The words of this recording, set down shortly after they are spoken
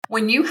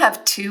When you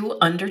have 2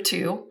 under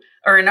 2,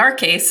 or in our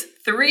case,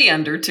 3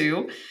 under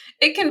 2,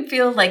 it can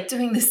feel like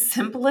doing the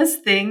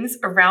simplest things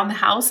around the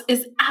house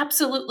is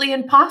absolutely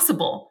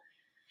impossible.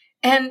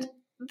 And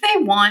they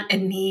want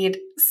and need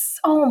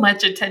so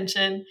much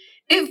attention.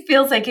 It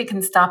feels like it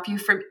can stop you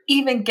from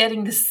even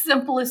getting the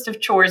simplest of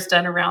chores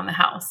done around the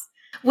house.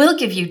 We'll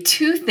give you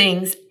 2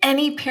 things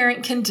any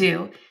parent can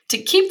do to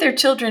keep their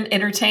children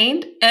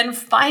entertained and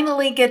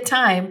finally get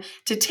time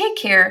to take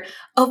care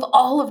of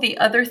all of the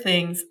other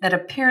things that a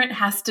parent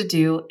has to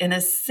do in a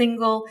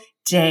single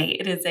day.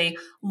 It is a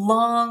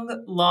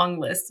long, long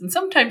list. And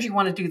sometimes you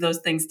want to do those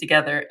things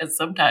together, and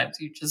sometimes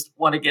you just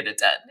want to get it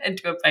done and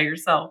do it by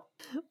yourself.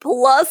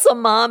 Plus, a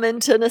mom in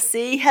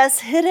Tennessee has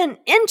hit an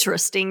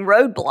interesting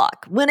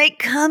roadblock when it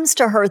comes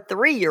to her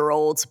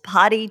 3-year-old's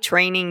potty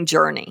training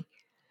journey.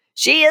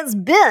 She has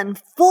been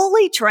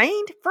fully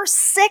trained for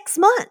 6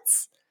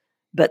 months,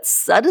 but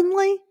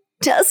suddenly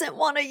doesn't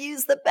want to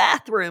use the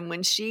bathroom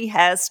when she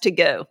has to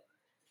go.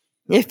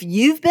 If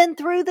you've been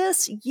through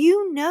this,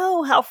 you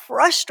know how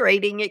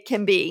frustrating it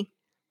can be.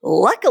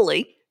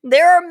 Luckily,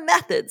 there are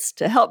methods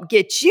to help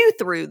get you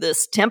through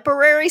this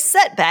temporary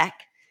setback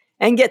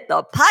and get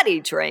the potty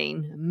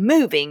train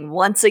moving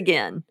once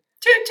again.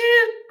 Toot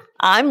toot!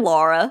 I'm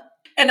Laura.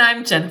 And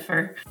I'm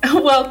Jennifer.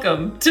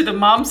 Welcome to the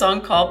Moms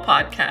on Call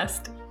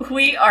podcast.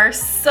 We are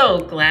so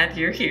glad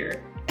you're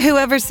here.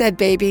 Whoever said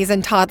babies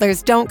and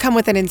toddlers don't come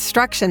with an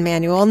instruction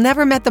manual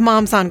never met the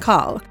Moms on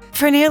Call.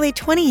 For nearly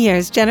 20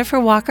 years,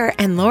 Jennifer Walker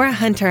and Laura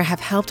Hunter have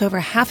helped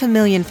over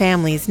 500,000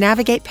 families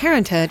navigate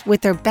parenthood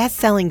with their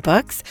best-selling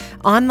books,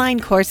 online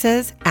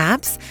courses,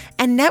 apps,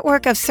 and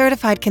network of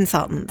certified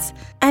consultants.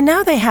 And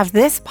now they have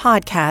this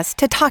podcast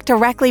to talk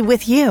directly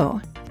with you.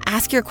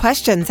 Ask your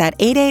questions at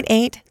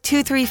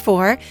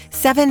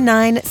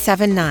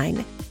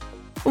 888-234-7979.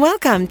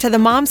 Welcome to the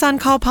Moms on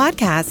Call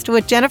podcast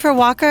with Jennifer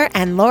Walker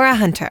and Laura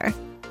Hunter.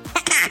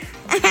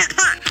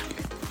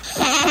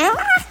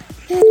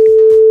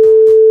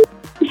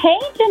 Hey,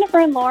 Jennifer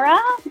and Laura.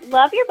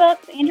 Love your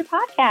books and your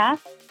podcast.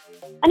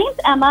 My name's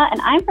Emma,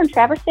 and I'm from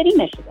Traverse City,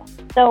 Michigan.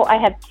 So I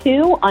have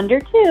 2 under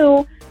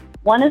 2.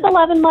 One is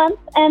 11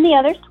 months, and the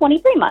other's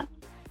 23 months.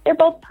 They're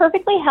both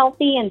perfectly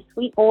healthy and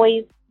sweet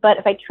boys, but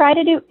if I try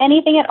to do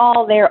anything at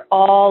all, they're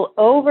all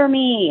over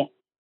me.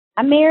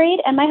 I'm married,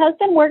 and my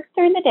husband works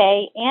during the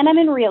day, and I'm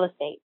in real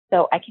estate,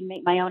 so I can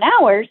make my own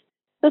hours.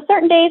 So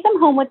certain days I'm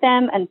home with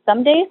them, and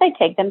some days I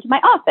take them to my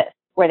office,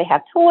 where they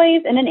have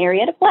toys and an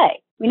area to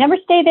play. We never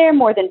stay there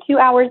more than 2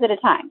 hours at a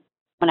time.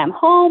 When I'm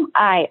home,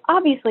 I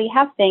obviously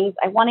have things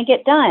I want to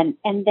get done,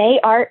 and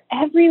they are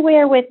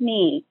everywhere with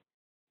me.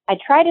 I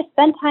try to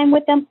spend time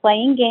with them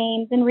playing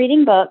games and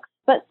reading books,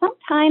 but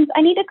sometimes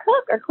I need to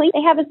cook or clean.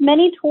 They have as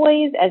many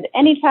toys as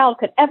any child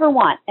could ever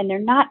want, and they're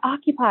not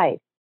occupied.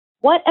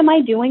 What am I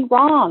doing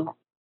wrong?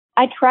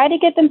 I try to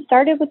get them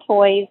started with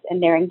toys,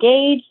 and they're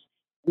engaged,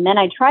 and then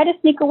I try to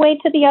sneak away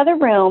to the other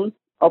room,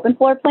 open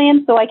floor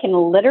plan, so I can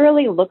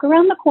literally look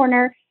around the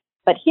corner,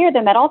 but hear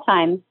them at all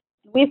times.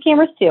 We have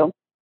cameras too.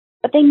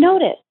 But they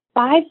notice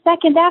 5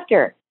 seconds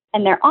after,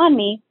 and they're on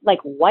me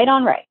like white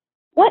on rice.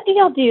 What do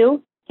y'all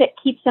do that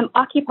keeps them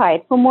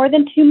occupied for more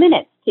than 2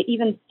 minutes to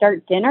even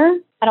start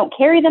dinner? I don't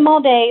carry them all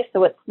day,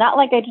 so it's not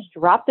like I just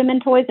drop them in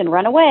toys and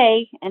run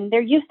away, and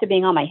they're used to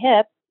being on my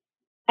hip.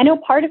 I know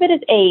part of it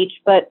is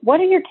age, but what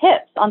are your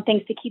tips on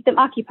things to keep them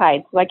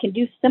occupied so I can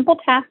do simple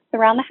tasks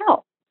around the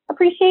house?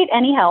 Appreciate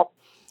any help.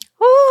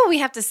 Ooh, we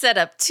have to set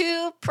up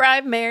 2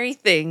 primary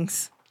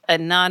things. A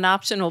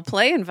non-optional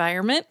play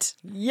environment.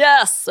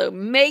 Yes, so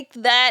make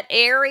that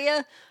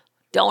area.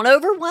 Don't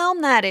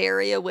overwhelm that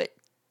area with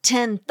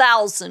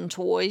 10,000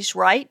 toys,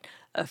 right?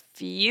 A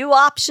few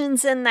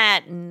options in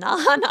that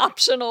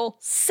non-optional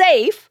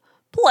safe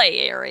play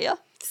area.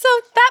 So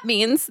that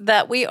means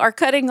that we are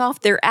cutting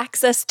off their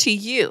access to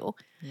you.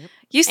 Yep.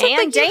 You said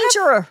and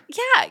danger.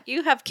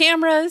 You have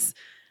cameras.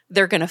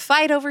 They're going to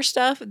fight over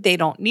stuff. They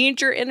don't need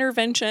your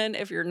intervention.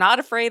 If you're not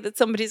afraid that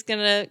somebody's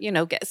going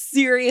to, get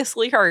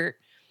seriously hurt,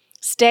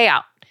 stay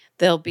out.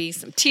 There'll be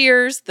some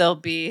tears. There'll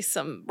be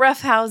some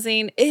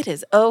roughhousing. It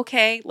is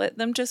okay. Let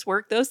them just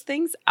work those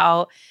things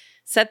out.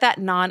 Set that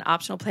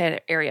non-optional play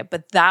area.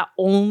 But that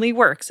only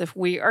works if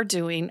we are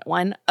doing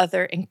one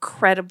other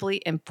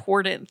incredibly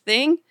important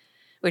thing,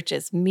 which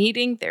is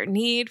meeting their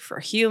need for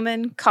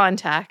human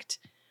contact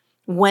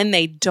when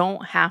they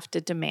don't have to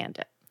demand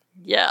it.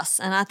 Yes,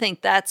 and I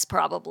think that's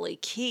probably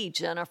key,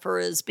 Jennifer,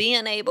 is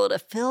being able to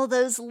fill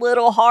those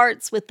little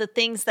hearts with the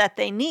things that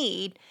they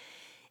need,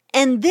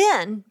 and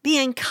then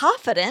being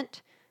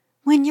confident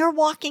when you're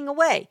walking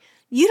away.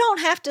 You don't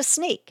have to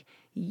sneak.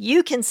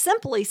 You can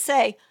simply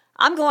say,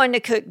 I'm going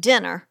to cook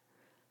dinner.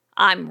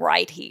 I'm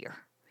right here.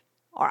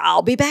 Or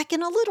I'll be back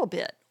in a little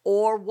bit.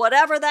 Or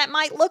whatever that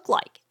might look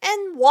like.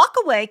 And walk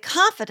away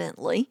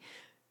confidently.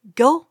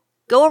 Go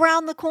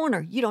around the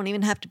corner. You don't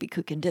even have to be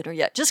cooking dinner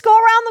yet. Just go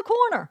around the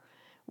corner.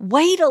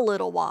 Wait a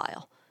little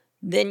while.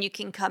 Then you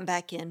can come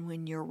back in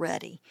when you're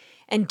ready.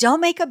 And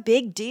don't make a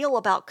big deal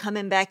about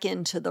coming back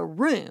into the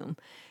room.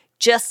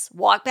 just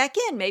walk back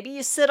in. Maybe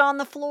you sit on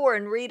the floor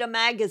and read a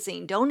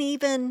magazine. Don't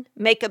even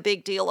make a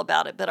big deal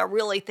about it. But I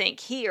really think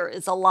here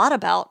is a lot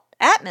about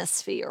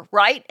atmosphere,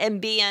 right?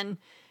 And being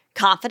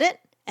confident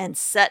and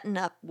setting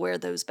up where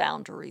those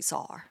boundaries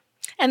are.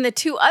 And the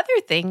two other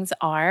things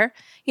are,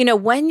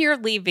 when you're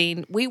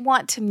leaving, we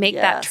want to make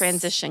that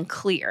transition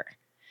clear.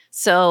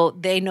 So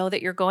they know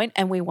that you're going,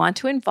 and we want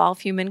to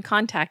involve human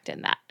contact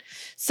in that.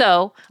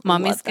 So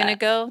mommy's going to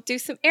go do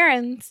some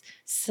errands.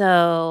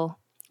 So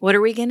what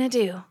are we going to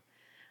do?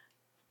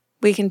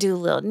 We can do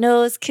little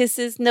nose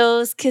kisses,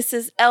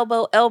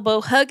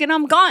 elbow hug, and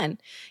I'm gone.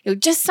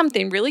 Just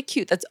something really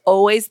cute that's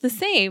always the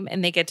same.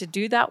 And they get to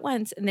do that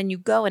once. And then you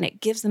go, and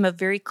it gives them a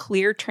very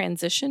clear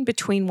transition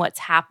between what's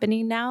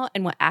happening now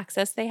and what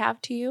access they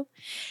have to you.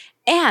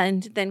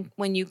 And then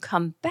when you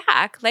come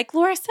back, like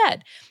Laura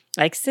said,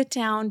 sit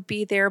down,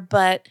 be there,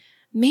 but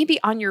maybe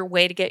on your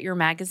way to get your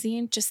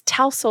magazine, just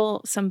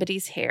tousle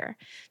somebody's hair.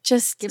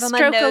 Just give them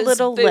stroke a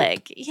little boop.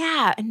 leg.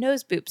 Yeah, a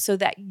nose boop, so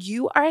that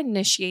you are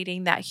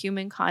initiating that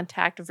human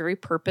contact very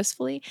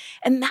purposefully.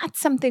 And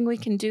that's something we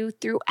can do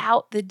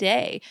throughout the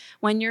day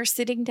when you're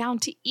sitting down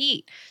to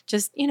eat.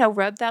 Just,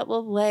 rub that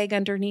little leg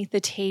underneath the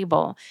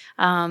table.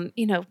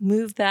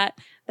 Move that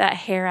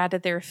hair out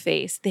of their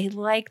face. They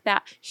like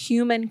that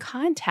human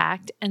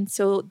contact. And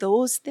so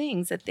those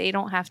things that they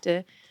don't have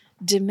to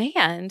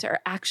demand are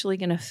actually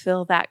going to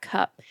fill that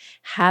cup.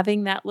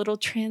 Having that little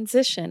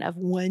transition of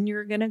when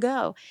you're going to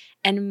go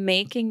and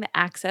making the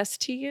access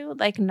to you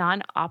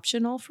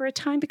non-optional for a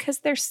time, because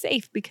they're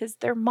safe, because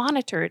they're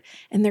monitored,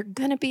 and they're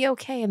going to be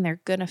okay, and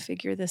they're going to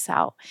figure this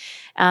out.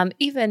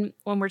 Even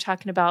when we're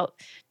talking about,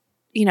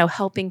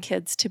 helping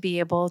kids to be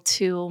able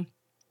to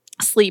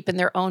sleep in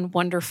their own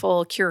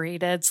wonderful,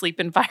 curated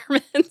sleep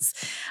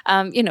environments,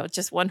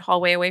 just one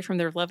hallway away from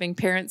their loving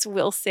parents,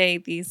 will say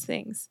these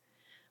things.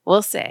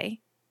 We'll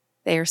say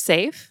they are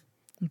safe,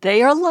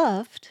 they are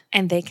loved,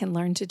 and they can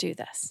learn to do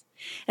this.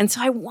 And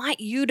so I want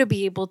you to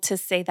be able to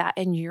say that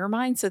in your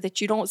mind so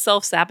that you don't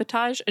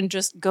self-sabotage and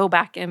just go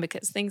back in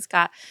because things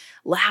got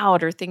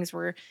loud or things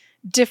were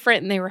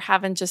different and they were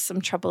having just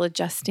some trouble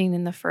adjusting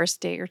in the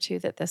first day or two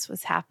that this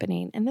was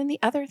happening. And then the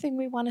other thing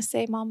we want to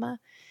say, Mama,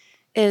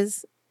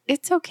 is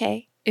it's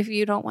okay if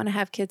you don't want to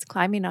have kids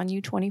climbing on you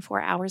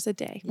 24 hours a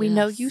day. We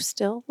know you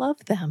still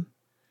love them,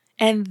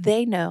 and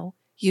they know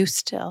you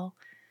still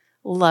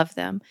love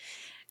them.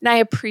 And I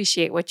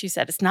appreciate what you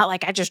said. It's not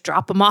like I just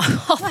drop them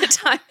off all the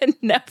time and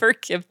never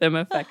give them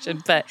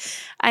affection. But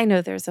I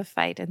know there's a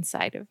fight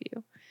inside of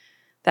you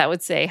that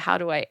would say, how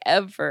do I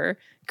ever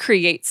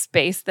create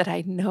space that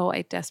I know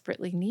I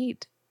desperately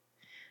need?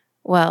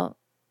 Well,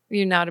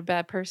 you're not a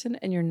bad person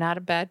and you're not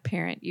a bad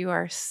parent. You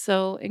are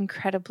so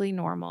incredibly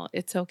normal.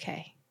 It's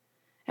okay.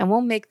 And we'll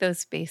make those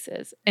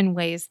spaces in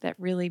ways that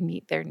really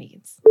meet their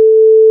needs.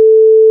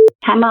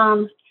 Hi,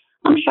 Mom.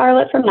 I'm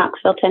Charlotte from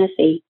Knoxville,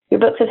 Tennessee. Your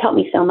books have helped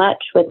me so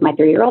much with my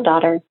 3-year-old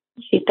daughter.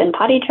 She's been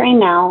potty trained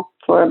now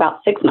for about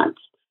 6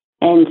 months.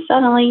 And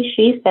suddenly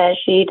she says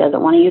she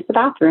doesn't want to use the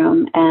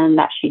bathroom and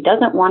that she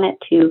doesn't want it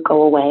to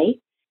go away.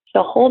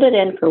 She'll hold it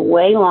in for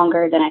way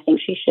longer than I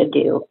think she should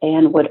do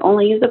and would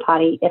only use the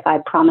potty if I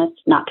promised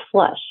not to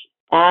flush.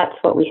 That's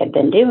what we had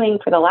been doing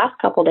for the last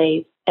couple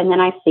days. And then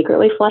I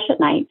secretly flush at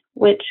night,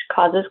 which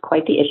causes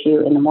quite the issue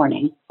in the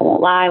morning. I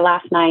won't lie,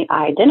 last night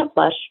I didn't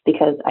flush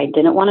because I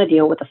didn't want to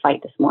deal with the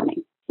fight this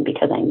morning.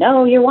 Because I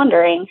know you're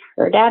wondering,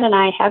 her dad and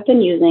I have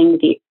been using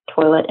the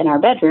toilet in our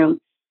bedroom,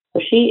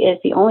 so she is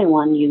the only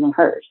one using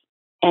hers.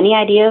 Any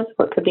ideas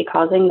what could be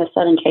causing the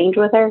sudden change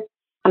with her?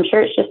 I'm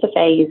sure it's just a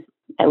phase,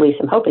 at least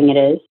I'm hoping it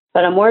is,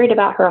 but I'm worried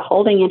about her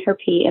holding in her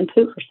pee and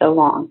poop for so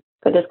long.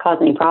 Could this cause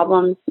any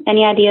problems?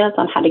 Any ideas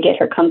on how to get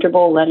her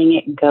comfortable letting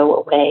it go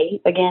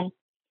away again?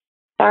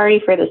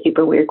 Sorry for the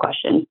super weird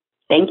question.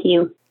 Thank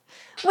you.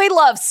 We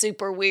love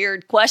super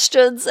weird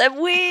questions, and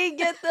we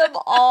get them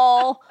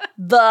all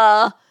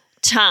the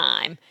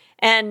time.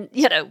 And,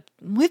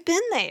 we've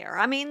been there.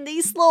 I mean,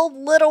 these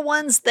little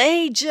ones,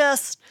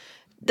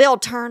 they'll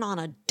turn on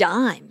a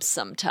dime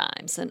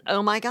sometimes. And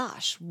oh my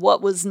gosh,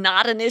 what was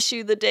not an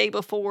issue the day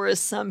before is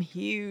some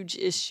huge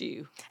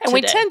issue And today.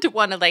 we tend to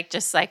want to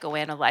just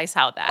psychoanalyze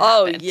how that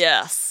happened. happened.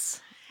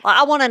 Yes.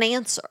 I want an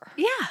answer.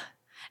 Yeah.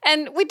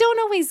 And we don't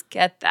always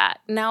get that.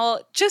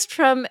 Now, just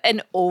from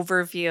an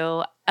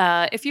overview,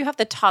 if you have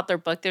the toddler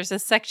book, there's a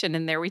section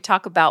in there we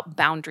talk about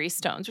boundary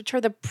stones, which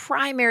are the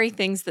primary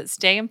things that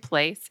stay in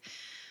place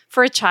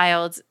for a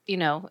child,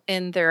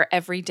 in their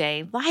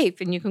everyday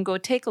life. And you can go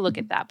take a look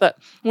at that. But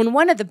when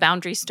one of the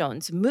boundary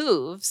stones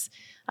moves,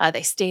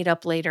 they stayed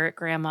up later at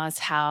grandma's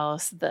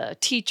house, the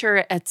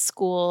teacher at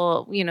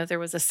school, there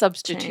was a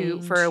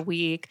substitute for a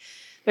week.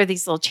 There are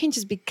these little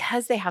changes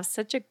because they have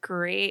such a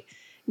great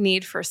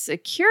need for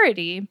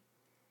security.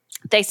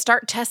 They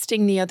start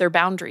testing the other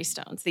boundary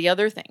stones, the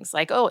other things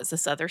like, is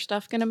this other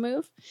stuff going to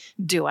move?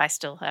 Do I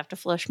still have to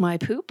flush my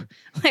poop?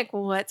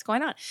 What's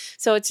going on?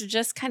 So it's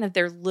just kind of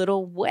their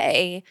little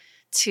way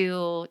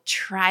to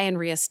try and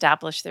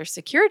reestablish their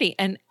security.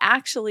 And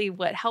actually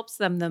what helps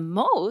them the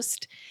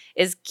most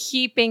is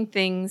keeping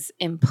things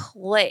in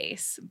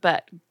place,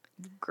 but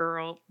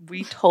Girl,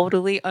 we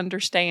totally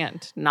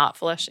understand not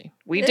flushing.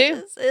 We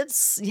do.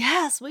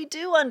 Yes, we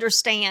do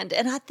understand.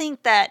 And I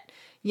think that,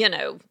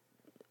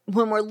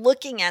 when we're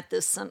looking at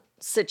this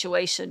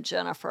situation,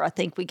 Jennifer, I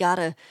think we got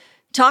to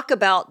talk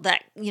about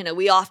that.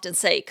 We often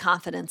say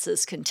confidence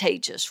is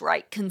contagious,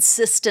 right?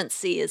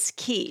 Consistency is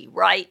key,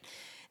 right?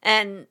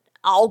 And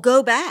I'll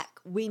go back.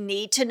 We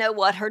need to know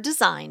what her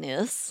design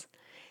is.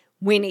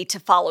 We need to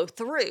follow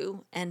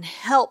through and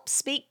help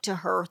speak to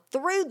her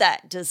through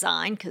that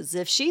design, because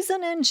if she's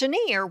an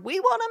engineer, we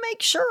want to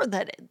make sure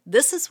that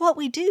this is what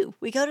we do.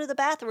 We go to the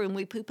bathroom,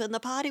 we poop in the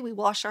potty, we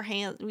wash our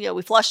hands,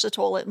 we flush the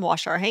toilet and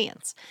wash our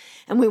hands.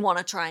 And we want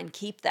to try and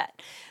keep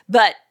that.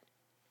 But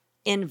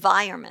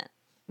environment,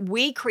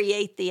 we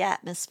create the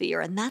atmosphere,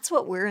 and that's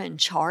what we're in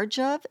charge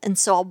of. And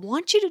so I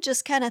want you to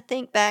just kind of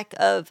think back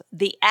of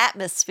the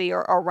atmosphere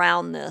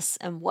around this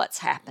and what's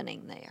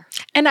happening there.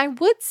 And I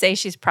would say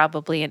she's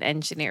probably an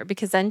engineer,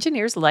 because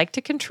engineers like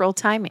to control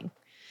timing.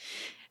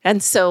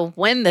 And so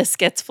when this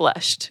gets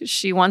flushed,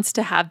 she wants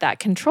to have that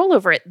control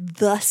over it,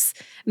 thus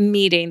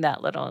meeting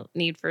that little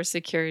need for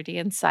security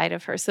inside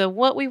of her. So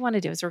what we want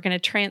to do is we're going to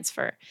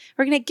transfer.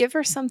 We're going to give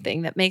her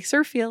something that makes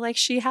her feel like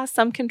she has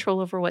some control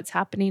over what's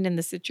happening in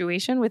the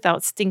situation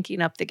without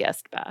stinking up the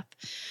guest bath.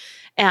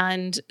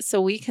 And so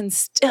we can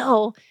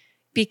still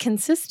be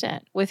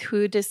consistent with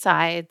who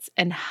decides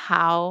and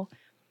how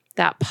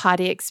that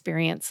potty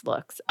experience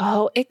looks.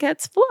 Oh, it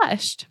gets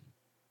flushed.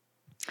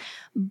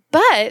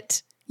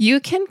 But you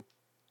can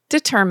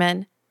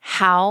determine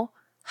how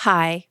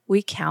high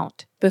we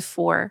count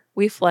before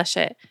we flush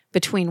it,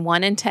 between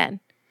 1 and 10.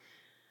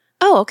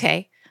 Oh,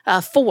 okay.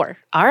 4.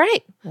 All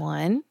right.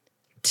 1,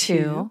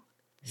 2,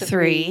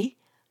 3,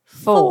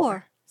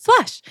 4.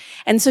 Flush.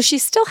 And so she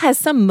still has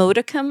some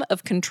modicum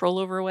of control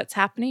over what's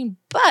happening,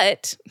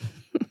 but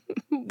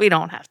we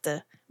don't have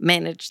to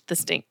manage the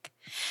stink.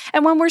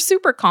 And when we're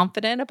super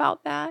confident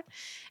about that,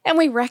 and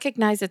we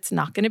recognize it's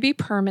not going to be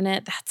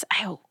permanent,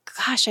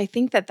 I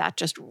think that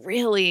just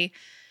really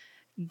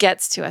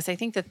gets to us. I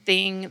think the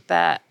thing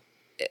that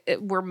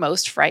we're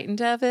most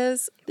frightened of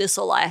is this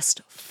will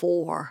last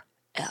forever.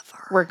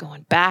 We're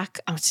going back.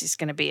 Oh, she's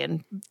going to be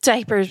in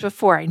diapers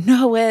before I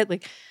know it.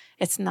 Like,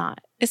 it's not.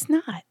 It's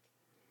not.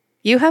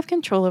 You have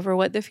control over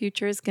what the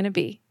future is going to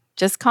be.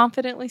 Just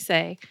confidently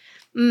say,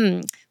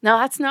 no,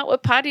 that's not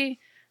what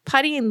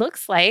pottying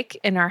looks like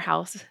in our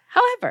house.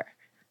 However,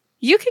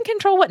 you can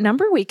control what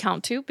number we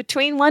count to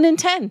between 1 and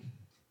 10.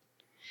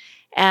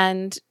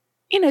 And,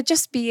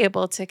 just be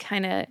able to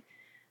kind of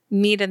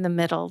meet in the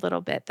middle a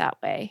little bit that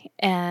way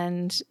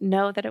and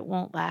know that it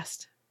won't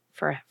last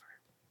forever.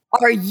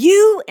 Are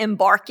you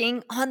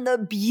embarking on the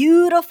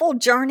beautiful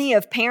journey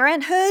of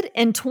parenthood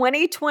in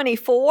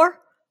 2024?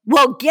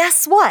 Well,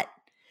 guess what?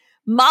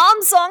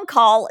 Moms on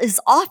Call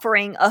is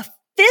offering a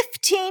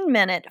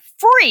 15-minute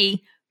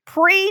free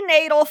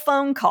prenatal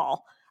phone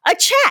call, a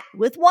chat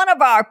with one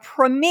of our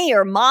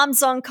premier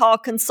Moms on Call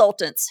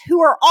consultants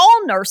who are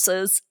all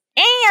nurses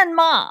and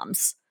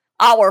moms.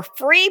 Our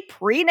free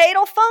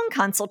prenatal phone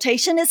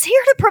consultation is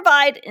here to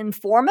provide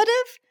informative,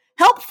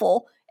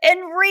 helpful,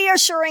 and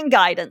reassuring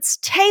guidance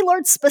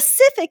tailored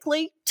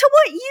specifically to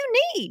what you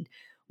need,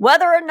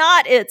 whether or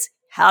not it's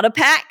how to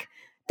pack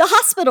the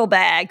hospital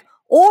bag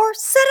or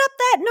set up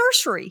that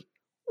nursery,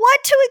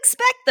 what to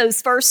expect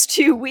those first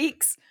 2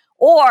 weeks,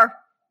 or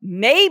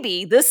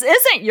maybe this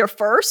isn't your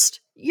first.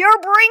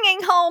 You're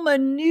bringing home a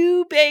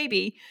new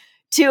baby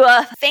to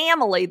a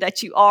family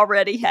that you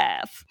already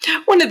have.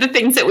 One of the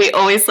things that we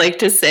always like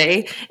to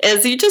say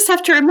is you just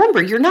have to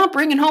remember, you're not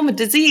bringing home a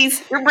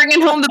disease. You're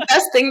bringing home the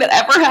best thing that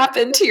ever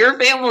happened to your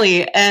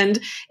family. And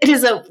it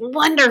is a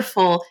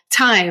wonderful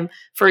time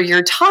for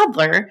your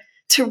toddler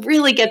to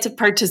really get to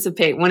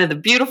participate. One of the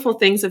beautiful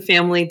things a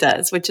family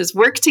does, which is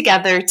work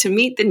together to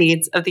meet the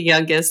needs of the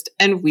youngest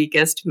and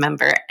weakest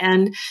member.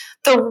 And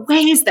the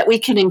ways that we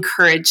can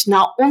encourage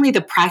not only the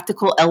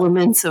practical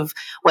elements of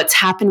what's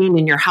happening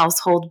in your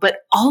household, but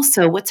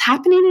also what's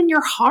happening in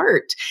your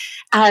heart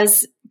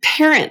as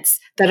parents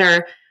that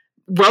are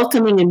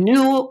welcoming a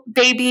new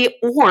baby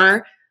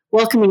or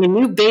welcoming a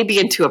new baby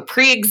into a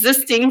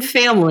pre-existing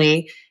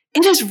family.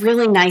 It is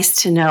really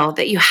nice to know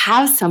that you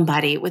have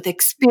somebody with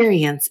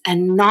experience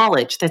and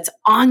knowledge that's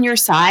on your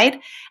side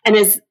and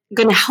is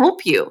going to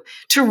help you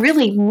to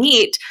really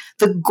meet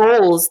the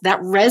goals that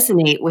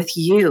resonate with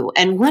you.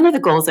 And one of the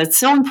goals that's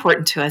so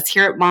important to us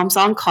here at Moms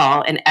on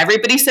Call, and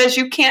everybody says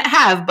you can't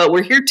have, but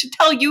we're here to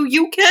tell you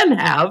you can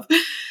have,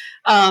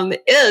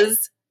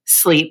 is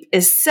sleep,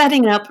 is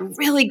setting up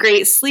really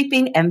great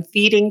sleeping and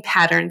feeding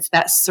patterns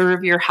that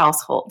serve your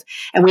household.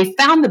 And we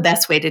found the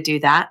best way to do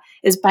that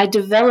is by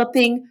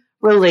developing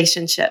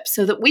relationships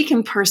so that we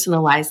can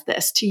personalize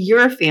this to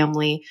your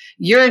family,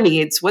 your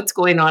needs, what's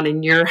going on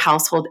in your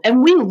household.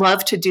 And we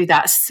love to do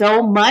that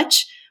so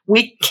much.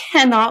 We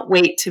cannot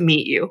wait to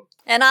meet you.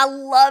 And I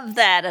love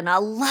that. And I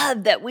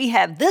love that we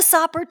have this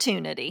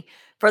opportunity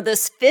for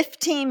this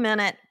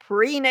 15-minute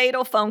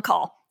prenatal phone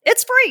call.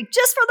 It's free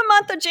just for the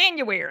month of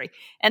January.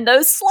 And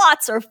those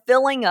slots are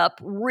filling up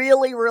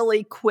really,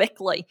 really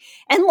quickly.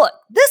 And look,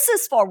 this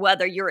is for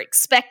whether you're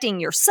expecting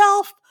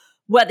yourself,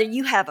 whether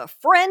you have a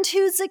friend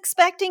who's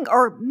expecting,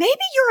 or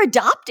maybe you're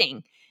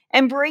adopting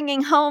and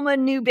bringing home a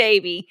new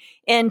baby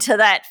into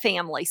that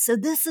family. So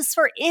this is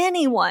for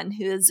anyone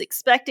who is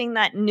expecting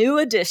that new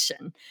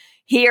addition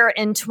here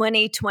in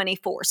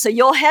 2024. So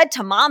you'll head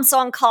to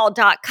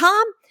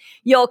momsoncall.com,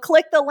 you'll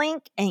click the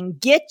link and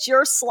get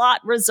your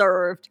slot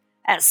reserved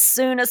as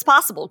soon as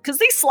possible, because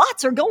these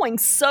slots are going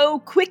so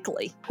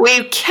quickly.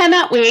 We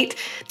cannot wait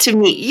to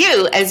meet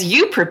you as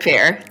you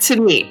prepare to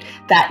meet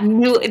that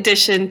new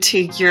addition to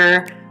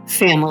your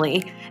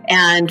family.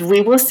 And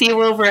we will see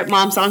you over at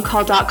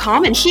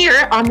momsoncall.com and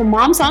here on the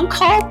Moms on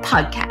Call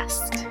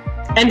podcast.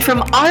 And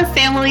from our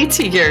family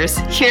to yours,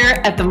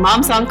 here at the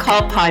Moms on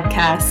Call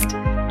podcast,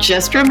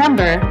 just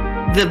remember,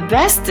 the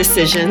best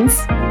decisions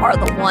are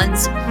the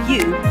ones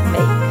you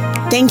make.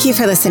 Thank you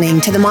for listening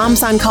to the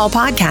Moms on Call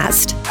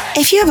podcast.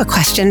 If you have a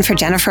question for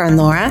Jennifer and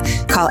Laura,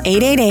 call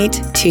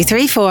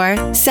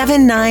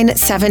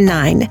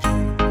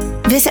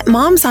 888-234-7979. Visit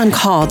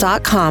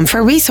momsoncall.com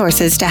for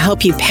resources to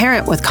help you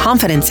parent with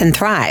confidence and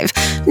thrive,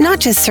 not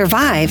just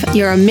survive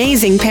your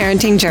amazing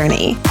parenting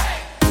journey.